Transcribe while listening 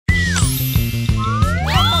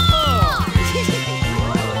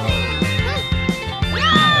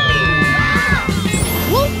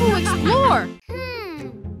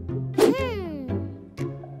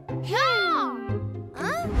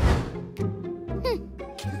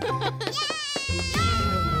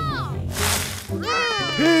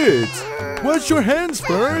Kids, wash your hands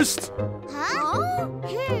first.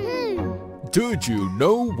 Did you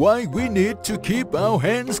know why we need to keep our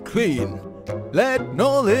hands clean? Let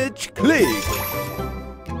knowledge click.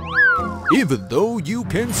 Even though you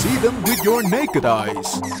can see them with your naked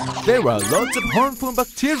eyes, there are lots of harmful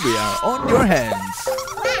bacteria on your hands.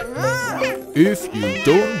 If you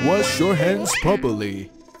don't wash your hands properly,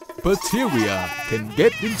 bacteria can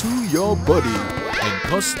get into your body and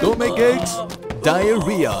cause stomach aches,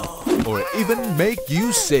 diarrhea, or even make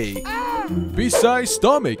you sick. Besides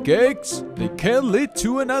stomach aches, they can lead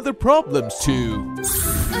to another problems too.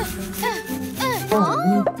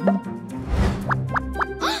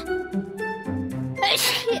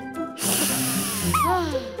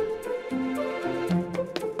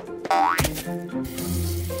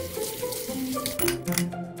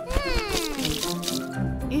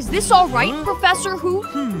 Is this all right, Professor Hoot?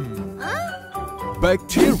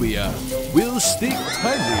 Bacteria will stick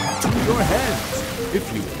tightly to your hands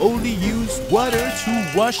if you only use water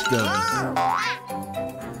to wash them.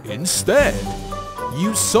 Instead,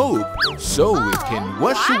 use soap so it can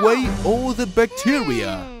wash away all the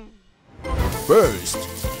bacteria. First,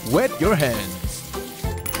 wet your hands.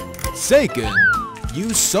 Second,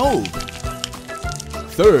 use soap.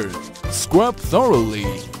 Third, scrub thoroughly.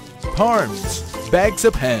 Palms, backs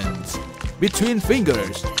of hands, between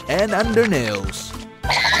fingers and under nails.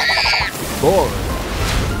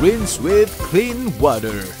 Fourth, rinse with clean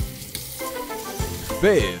water.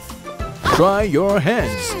 Fifth, dry your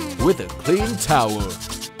hands with a clean towel.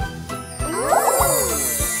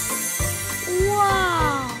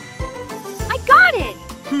 Wow! I got it!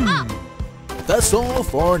 That's all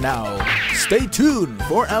for now. Stay tuned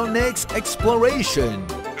for our next exploration.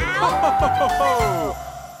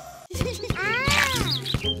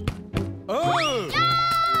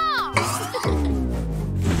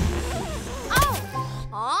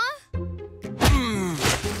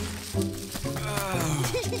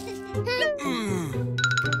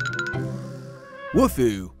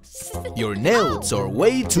 Wolfoo, your nails are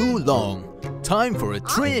way too long. Time for a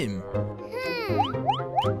trim.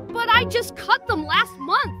 But I just cut them last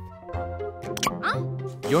month.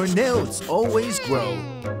 Your nails always grow.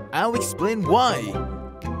 I'll explain why.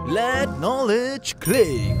 Let knowledge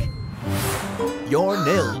click. Your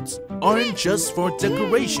nails aren't just for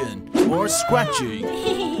decoration or scratching.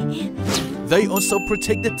 They also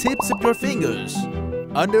protect the tips of your fingers.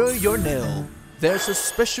 Under your nail, there's a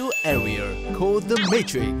special area called the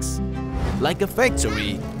matrix. Like a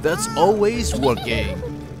factory that's always working.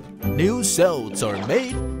 New cells are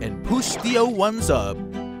made and push the old ones up.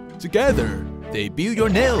 Together, they build your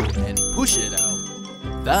nail and push it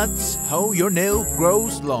out. That's how your nail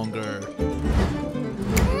grows longer.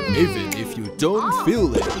 Even if you don't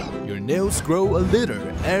feel it, your nails grow a little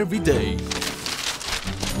every day.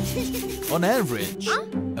 On average,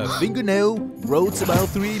 a fingernail grows about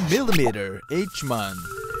 3 mm each month.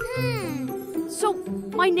 So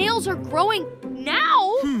my nails are growing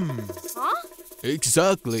now?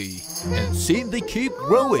 Exactly. And since they keep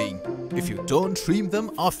growing, if you don't trim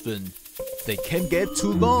them often, they can get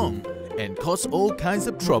too long and cause all kinds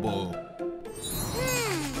of trouble.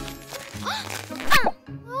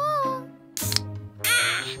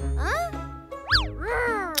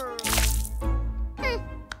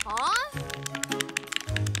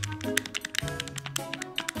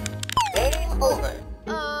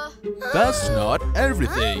 That's not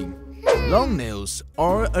everything. Long nails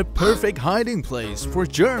are a perfect hiding place for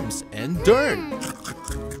germs and dirt.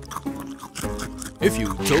 If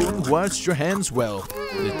you don't wash your hands well,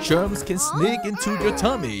 the germs can sneak into your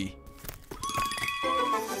tummy.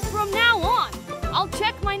 From now on, I'll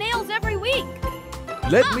check my nails every week.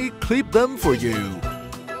 Let me clip them for you.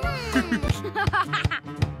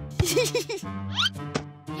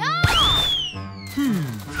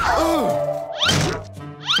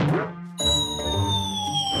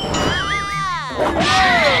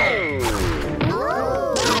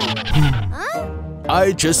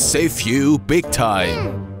 I just saved you big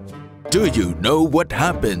time. Do you know what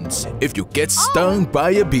happens if you get stung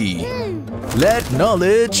by a bee? Let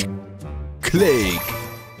knowledge click.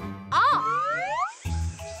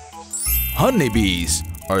 Honeybees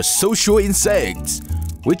are social insects,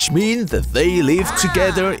 which means that they live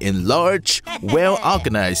together in large,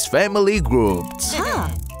 well-organized family groups.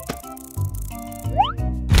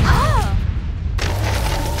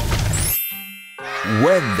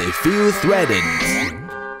 When they feel threatened,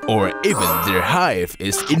 or even their hive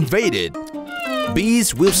is invaded,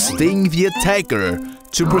 bees will sting the attacker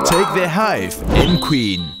to protect their hive and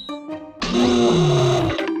queen.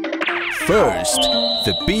 First,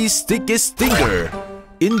 the bee sticks its stinger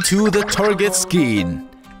into the target's skin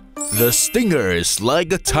The stinger is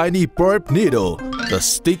like a tiny barbed needle that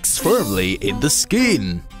sticks firmly in the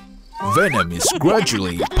skin. Venom is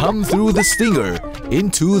gradually pumped through the stinger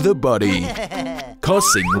into the body,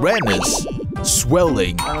 causing redness,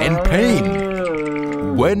 swelling, and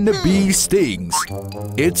pain. When the bee stings,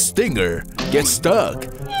 its stinger gets stuck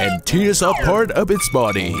and tears up part of its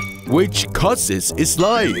body, which causes its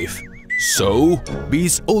life. So,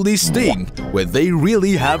 bees only sting when they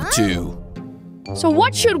really have to. So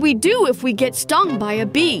what should we do if we get stung by a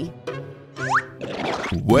bee?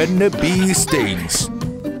 When the bee stings,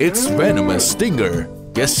 its venomous stinger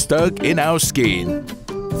gets stuck in our skin.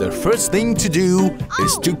 The first thing to do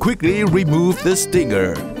is to quickly remove the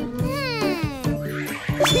stinger.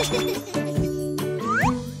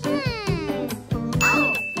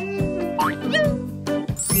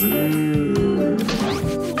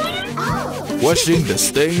 Washing the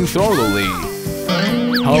sting thoroughly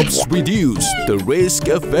helps reduce the risk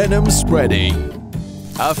of venom spreading.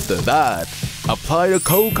 After that, apply a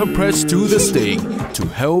cold compress to the sting to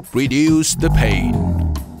help reduce the pain.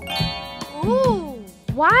 Ooh,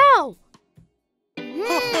 wow!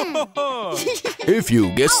 If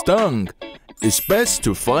you get stung, it's best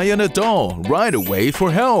to find an adult right away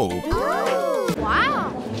for help.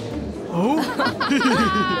 Wow!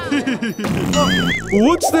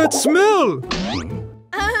 What's that smell?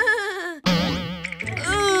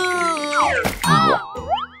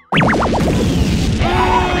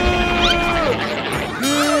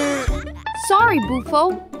 Sorry,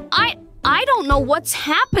 Wolfoo. I don't know what's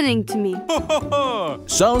happening to me.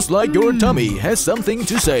 Sounds like your tummy has something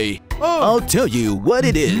to say. I'll tell you what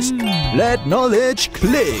it is. Let knowledge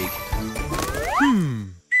click.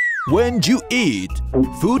 When you eat,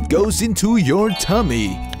 food goes into your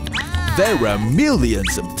tummy. There are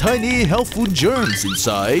millions of tiny helpful germs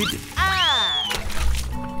inside.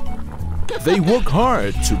 They work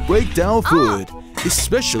hard to break down food,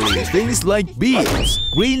 especially things like beans,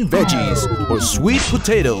 green veggies, or sweet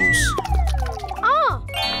potatoes.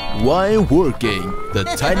 While working, the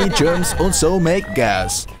tiny germs also make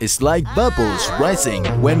gas. It's like bubbles rising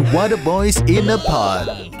when water boils in a pot.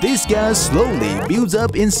 This gas slowly builds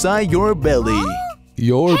up inside your belly.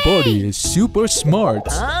 Your body is super smart.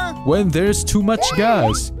 When there's too much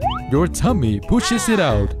gas, your tummy pushes it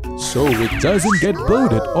out so it doesn't get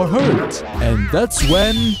bloated or hurt. And that's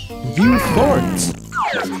when you fart.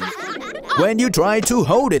 When you try to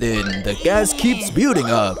hold it in, the gas keeps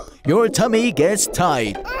building up. Your tummy gets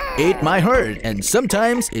tight. It might hurt, and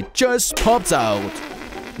sometimes it just pops out.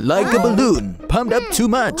 Like a balloon pumped up too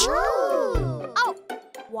much. Oh,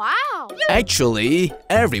 wow! Actually,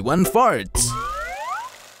 everyone farts.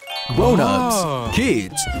 Grown-ups,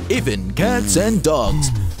 kids, even cats and dogs.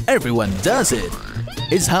 Everyone does it.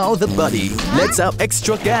 It's how the body lets out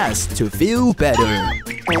extra gas to feel better.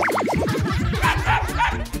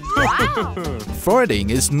 Farting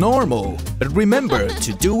is normal, but remember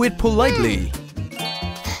to do it politely.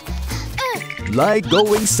 Like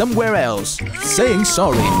going somewhere else, saying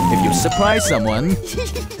sorry if you surprise someone,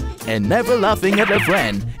 and never laughing at a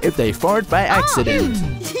friend if they fart by accident.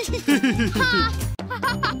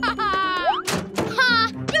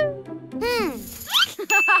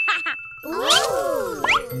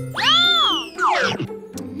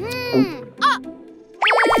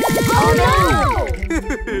 Oh no!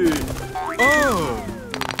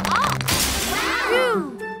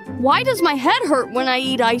 Why does my head hurt when I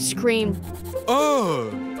eat ice cream?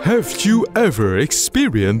 Have you ever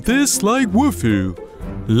experienced this like Wolfoo?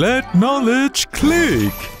 Let knowledge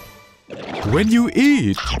click. When you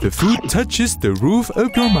eat, the food touches the roof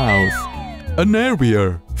of your mouth, an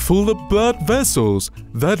area full of blood vessels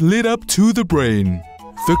that lead up to the brain.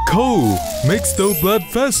 The cold makes those blood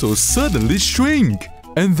vessels suddenly shrink,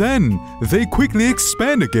 and then they quickly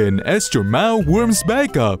expand again as your mouth warms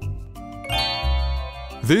back up.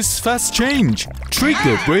 This fast change tricks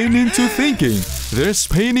the brain into thinking there's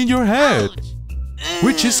pain in your head,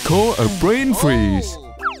 which is called a brain freeze.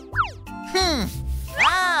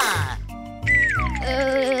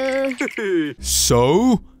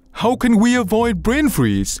 So, how can we avoid brain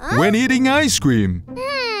freeze when eating ice cream?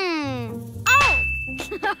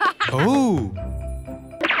 Oh!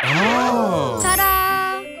 Ta-da!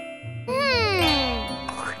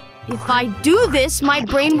 If I do this, my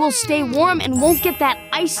brain will stay warm and won't get that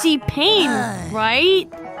icy pain, right?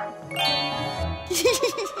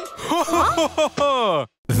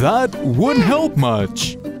 That won't help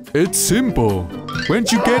much. It's simple. When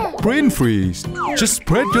you get brain freeze, just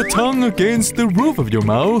spread your tongue against the roof of your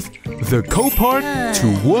mouth, the cold part,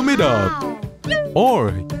 to warm it up.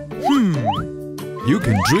 Or, you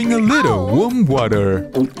can drink a little warm water.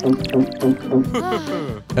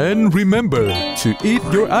 And remember to eat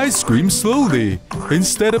your ice cream slowly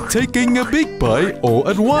instead of taking a big bite all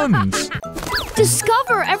at once.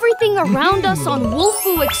 Discover everything around us on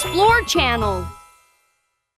Wolfoo Explore channel.